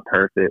 We're not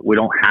perfect. We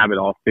don't have it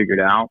all figured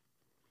out.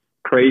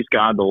 Praise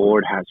God, the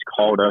Lord has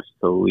called us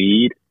to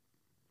lead,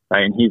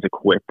 right? And he's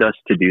equipped us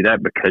to do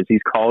that because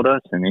he's called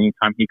us. And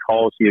anytime he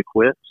calls, he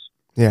equips.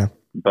 Yeah.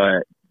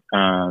 But,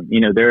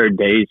 you know, there are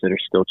days that are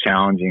still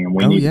challenging, and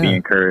we need to be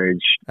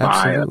encouraged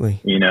by,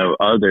 you know,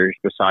 others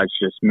besides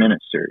just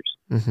ministers.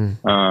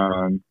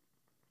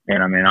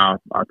 And I mean, I'll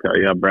tell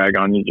you, I'll brag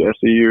on you,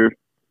 Jesse.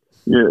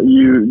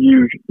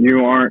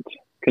 You aren't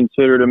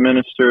considered a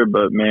minister,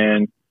 but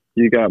man,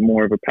 you got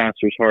more of a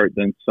pastor's heart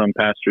than some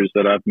pastors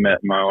that I've met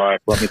in my life.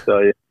 Let me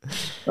tell you,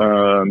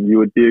 you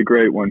would be a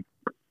great one.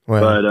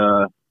 Well,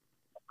 but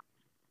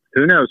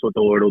who knows what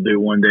the Lord will do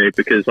one day?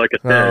 Because, like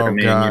I said, I mean,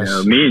 you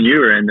know, me and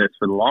you are in this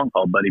for the long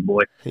haul, buddy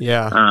boy.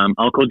 Yeah.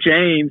 Uncle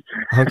James.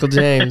 Uncle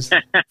James.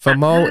 For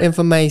more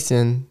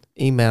information,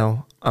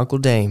 email Uncle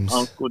James.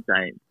 Uncle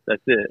James.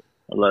 That's it.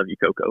 I love you,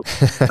 Coco.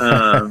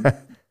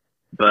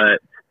 But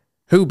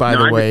who, by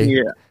the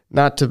way,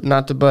 not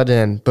to butt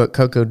in, but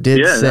Coco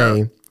did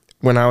say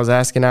when I was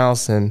asking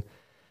Allison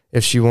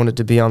if she wanted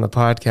to be on the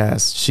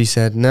podcast, she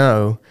said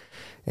no.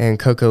 And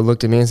Coco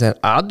looked at me and said,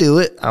 "I'll do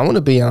it. I want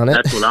to be on it."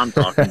 That's what I'm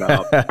talking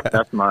about.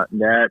 That's my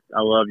dad. I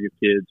love your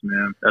kids,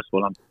 man. That's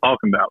what I'm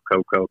talking about,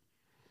 Coco.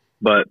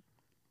 But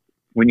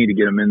we need to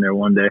get them in there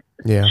one day.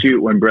 Yeah.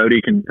 Shoot, when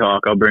Brody can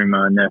talk, I'll bring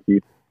my nephew.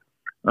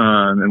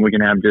 And we can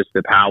have just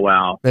a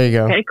powwow. There you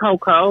go. Hey,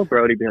 Coco.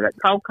 Brody be like,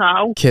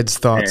 Coco. Kids'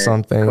 thoughts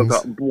on things.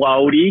 Coco,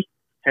 Brody.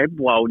 Hey,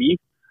 Brody.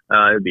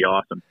 It'd be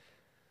awesome.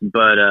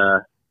 But,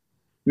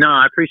 no,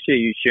 I appreciate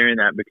you sharing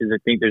that, because I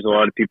think there's a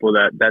lot of people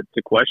that's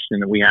a question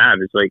that we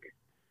have. Is like,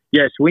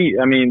 yes, we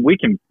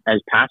can, as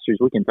pastors,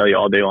 we can tell you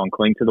all day long,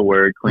 cling to the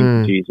word,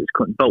 cling to Jesus.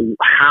 But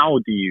how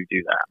do you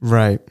do that?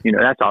 Right. You know,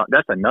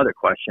 that's another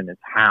question, is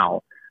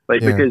how.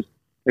 But because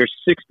there's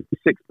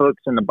 66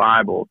 books in the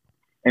Bible,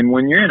 and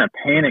when you're in a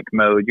panic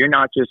mode, you're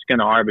not just going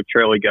to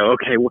arbitrarily go,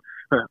 okay,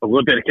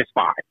 Leviticus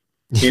 5,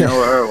 you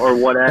know, or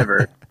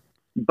whatever.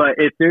 But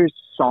if there's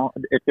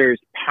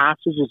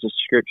passages of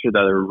scripture that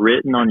are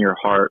written on your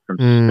heart from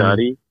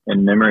study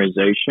and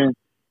memorization,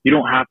 you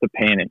don't have to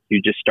panic. You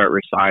just start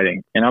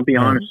reciting. And I'll be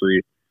honest with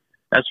you,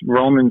 that's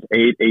Romans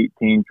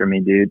 8:18 for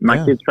me, dude.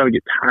 My kids probably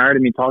get tired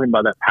of me talking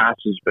about that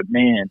passage, but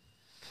man,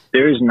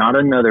 there is not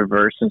another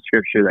verse in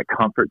scripture that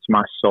comforts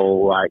my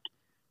soul like,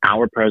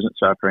 our present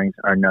sufferings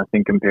are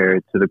nothing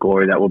compared to the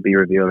glory that will be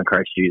revealed in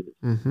Christ Jesus.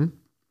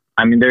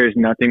 I mean, there is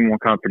nothing more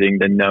comforting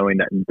than knowing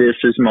that this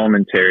is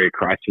momentary,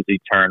 Christ is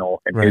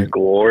eternal, and his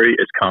glory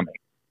is coming.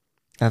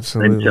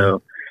 Absolutely. And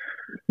so,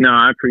 no,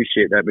 I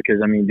appreciate that,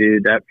 because, I mean,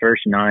 dude, that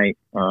first night,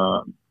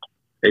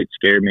 it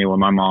scared me with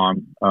my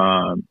mom.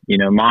 You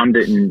know,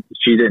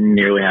 she didn't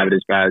nearly have it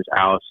as bad as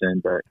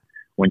Allison, but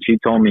when she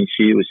told me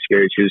she was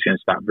scared she was going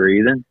to stop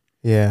breathing,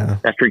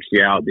 that freaks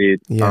you out, dude.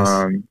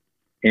 Yes.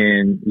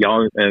 And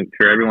y'all,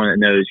 for everyone that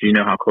knows, you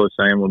know how close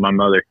I am with my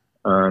mother.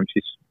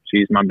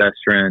 She's my best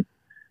friend.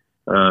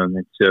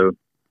 And so,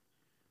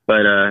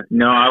 but,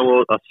 no,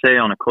 I'll say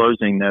on a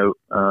closing note,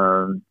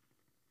 I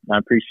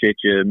appreciate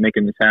you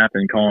making this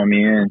happen, calling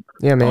me in,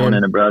 calling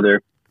in a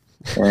brother,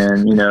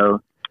 and, you know,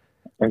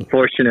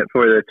 unfortunate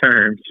for the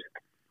terms.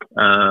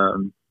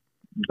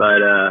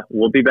 But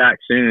we'll be back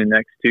soon.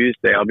 Next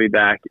Tuesday, I'll be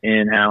back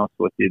in house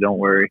with you. Don't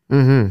worry.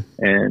 And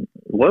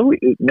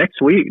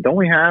next week, don't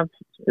we have?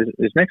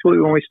 Is next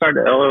week when we start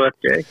the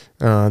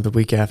LOFJ? The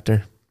week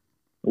after.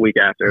 The week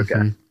after.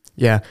 Okay.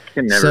 Yeah. I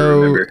can never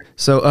remember.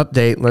 So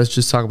update. Let's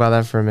just talk about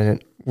that for a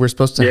minute. We're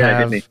supposed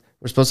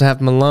to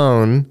have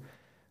Malone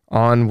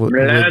on with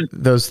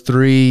those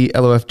 3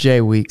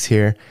 LOFJ weeks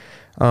here.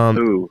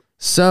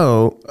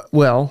 So,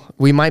 well,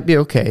 we might be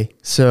okay.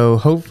 So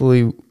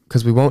hopefully,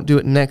 because we won't do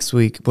it next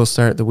week, we'll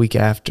start the week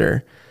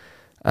after.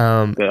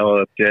 The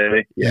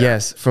LOFJ? Yeah.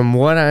 Yes. From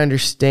what I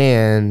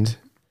understand,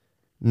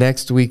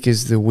 next week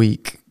is the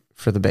week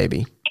for the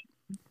baby.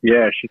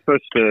 Yeah, she's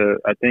supposed to,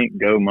 I think,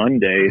 go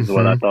Monday is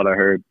what I thought I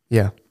heard.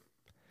 Yeah.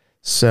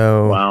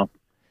 So, wow.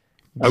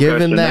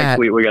 Given so that, next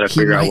week we got to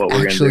figure out what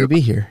we're going to do.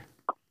 Be here.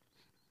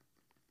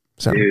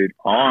 So. Dude,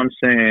 all I'm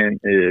saying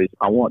is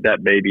I want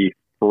that baby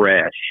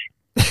fresh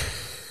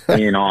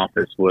in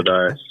office with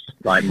us.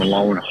 Like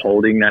Malone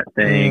holding that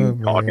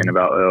thing, talking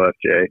about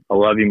OFJ. I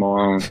love you,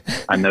 Malone.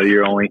 I know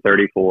you're only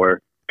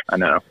 34. I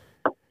know.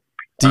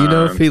 Do you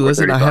know if he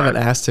listened? I haven't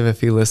asked him if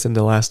he listened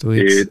to last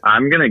week. Dude,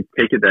 I'm going to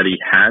take it that he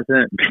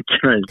hasn't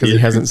because he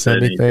hasn't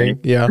said anything.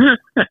 Yeah.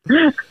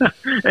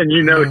 And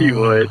you know he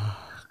would.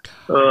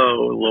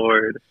 Oh,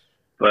 Lord.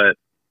 But,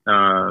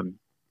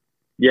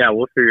 yeah,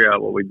 we'll figure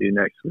out what we do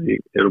next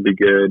week. It'll be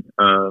good.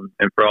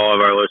 And for all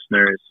of our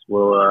listeners,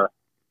 we'll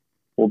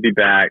be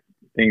back.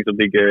 Things will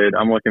be good.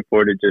 I'm looking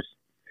forward to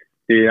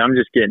I'm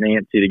just getting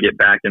antsy to get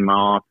back in my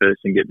office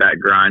and get back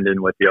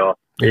grinding with y'all.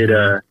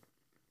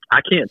 I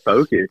can't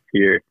focus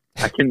here.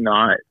 I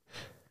cannot.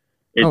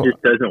 It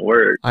just doesn't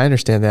work. I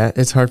understand that.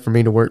 It's hard for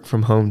me to work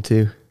from home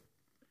too.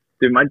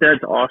 Dude, my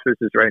dad's office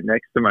is right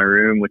next to my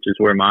room, which is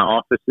where my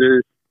office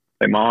is.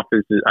 Like my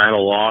office is, I have a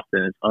loft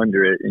and it's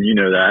under it, and you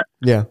know that.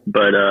 Yeah.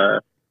 But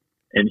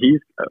and he's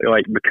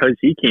like, because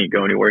he can't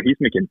go anywhere, he's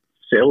making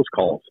sales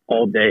calls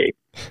all day,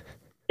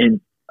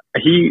 and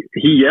he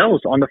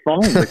yells on the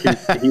phone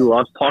because he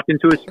loves talking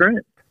to his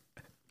friends.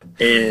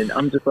 And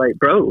I'm just like,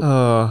 bro,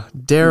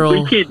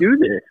 Daryl, we can't do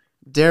this.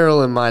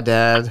 Daryl and my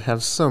dad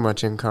have so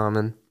much in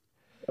common.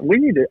 We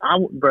need to,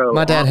 bro.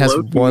 My dad has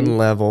one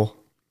level.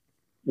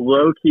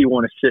 Low key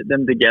want to sit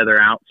them together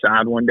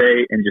outside one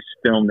day and just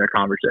film their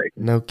conversation.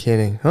 No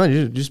kidding. Oh,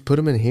 you just put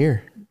them in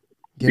here.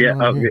 Get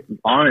Yeah, here.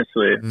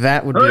 honestly.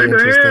 That would be Hey,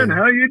 interesting. Dan,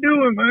 how you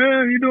doing,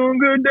 man? You doing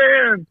good,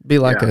 Dan? Be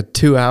like Yeah. a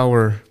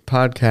 2-hour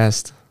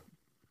podcast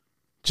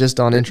just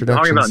on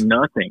introductions. Talking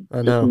about nothing.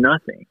 I know. Just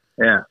nothing.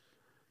 Yeah.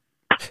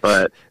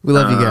 But We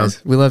love you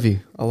guys. We love you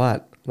a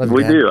lot. Love you,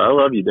 we Dad. do. I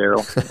love you,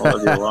 Daryl. I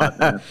love you a lot,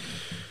 man.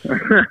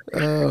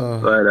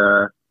 Oh.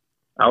 But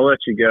I'll let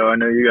you go. I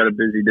know you got a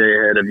busy day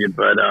ahead of you,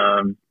 but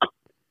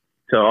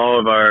to all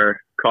of our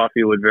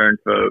Coffee with Vern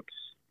folks,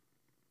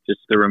 just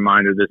a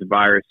reminder, this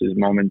virus is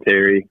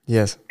momentary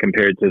Yes.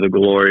 compared to the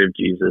glory of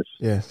Jesus.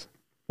 Yes.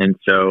 And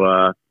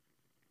so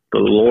the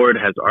Lord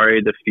has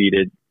already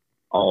defeated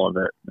all of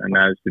it, and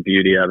that is the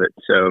beauty of it.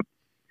 So,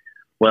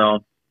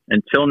 well,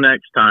 until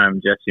next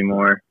time, Jesse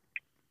Moore,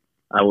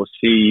 I will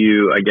see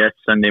you, I guess,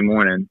 Sunday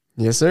morning.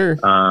 Yes, sir.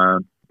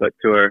 But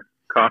to our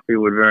Coffee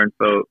with Vern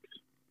folks,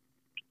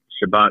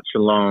 Shabbat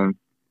Shalom.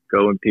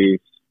 Go in peace.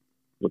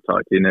 We'll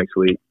talk to you next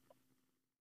week.